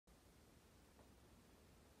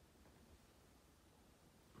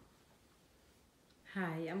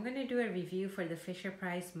Hi, I'm going to do a review for the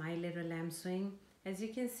Fisher-Price My Little Lamb swing. As you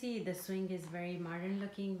can see, the swing is very modern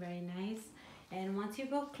looking, very nice. And once you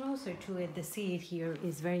go closer to it, the seat here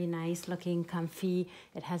is very nice looking, comfy.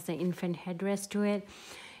 It has the infant headrest to it.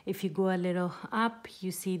 If you go a little up,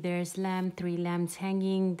 you see there's three lambs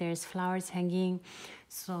hanging, there's flowers hanging.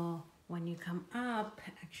 So when you come up,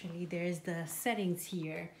 actually there's the settings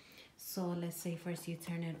here. So let's say first you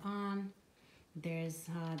turn it on. There's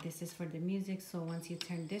this is for the music, so once you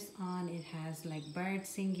turn this on, it has like birds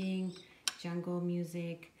singing, jungle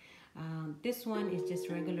music. This one is just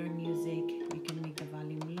regular music. You can make the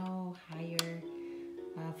volume low, higher,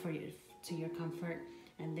 to your comfort.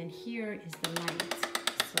 And then here is the light.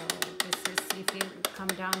 So this is, if you come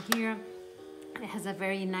down here, it has a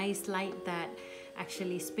very nice light that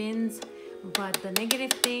actually spins. But the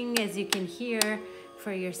negative thing, as you can hear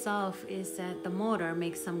for yourself, is that the motor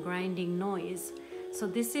makes some grinding noise.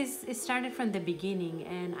 So it started from the beginning,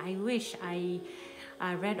 and I wish I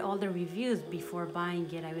read all the reviews before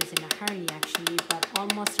buying it. I was in a hurry actually, but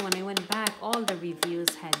almost when I went back, all the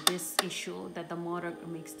reviews had this issue that the motor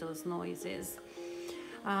makes those noises.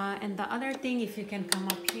 And the other thing, if you can come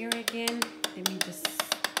up here again, let me just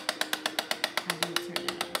have you turn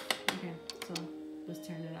it off. Okay, so just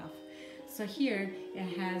turn it off. So here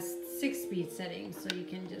it has 6-speed settings, so you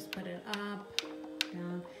can just put it up,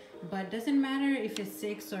 down, but doesn't matter if it's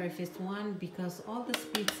 6 or if it's 1, because all the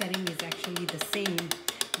speed setting is actually the same.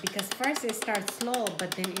 Because first it starts slow,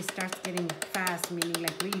 but then it starts getting fast, meaning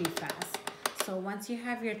like really fast. So once you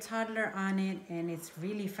have your toddler on it and it's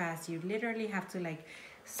really fast, you literally have to like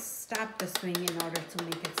stop the swing in order to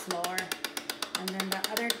make it slower. And then the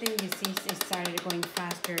other thing, you see, it started going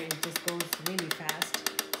faster. It just goes really fast.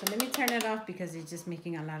 So let me turn it off because it's just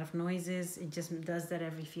making a lot of noises. It just does that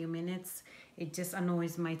every few minutes. It just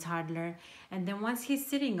annoys my toddler. And then once he's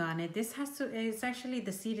sitting on it, it's actually,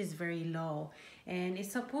 the seat is very low. And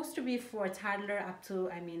it's supposed to be for a toddler up to,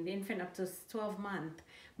 the infant up to 12 months.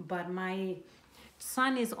 But my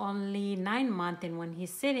son is only 9 months, and when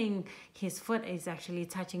he's sitting, his foot is actually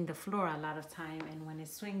touching the floor a lot of time. And when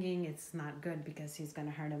it's swinging, it's not good because he's gonna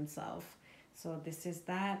hurt himself. So this is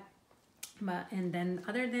that. And then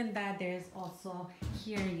other than that, there's also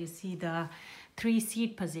here, you see the 3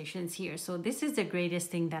 seat positions here. So this is the greatest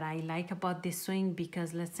thing that I like about this swing,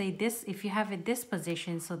 because let's say this, if you have it this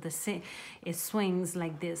position, so it swings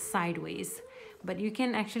like this sideways, but you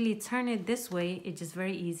can actually turn it this way. It's just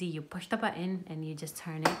very easy. You push the button and you just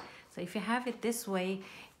turn it. So if you have it this way,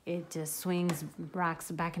 it just swings, rocks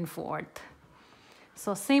back and forth.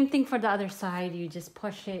 So same thing for the other side. You just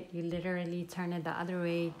push it, you literally turn it the other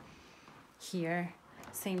way. Here,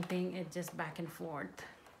 same thing, it just back and forth.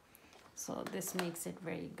 So this makes it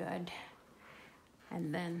very good.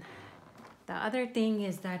 And then the other thing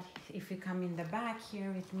is that if you come in the back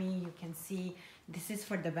here with me, you can see this is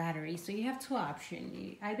for the battery. So you have 2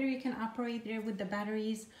 options. Either you can operate it with the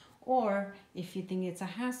batteries, or if you think it's a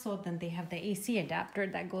hassle, then they have the AC adapter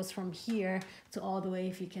that goes from here to all the way,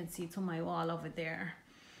 if you can see, to my wall over there.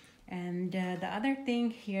 And the other thing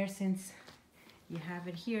here, since you have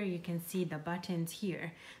it here, you can see the buttons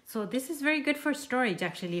here. So this is very good for storage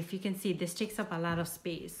actually. If you can see, this takes up a lot of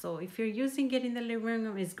space. So if you're using it in the living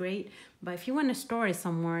room, it's great. But if you want to store it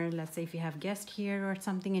somewhere, let's say if you have guests here or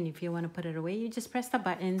something, and if you want to put it away, you just press the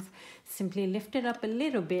buttons, simply lift it up a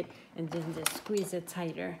little bit, and then just squeeze it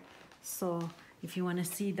tighter. So if you want to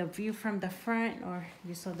see the view from the front, or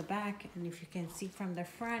you saw the back, and if you can see from the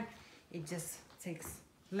front, it just takes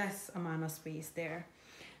less amount of space there.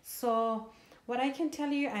 So what I can tell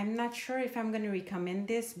you, I'm not sure if I'm going to recommend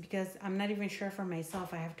this, because I'm not even sure for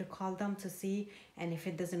myself. I have to call them to see, and if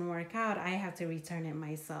it doesn't work out, I have to return it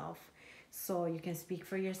myself. So you can speak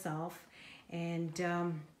for yourself. And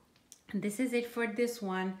this is it for this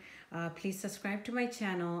one. Please subscribe to my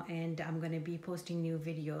channel, and I'm going to be posting new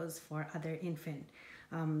videos for other infant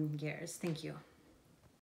gears. Thank you.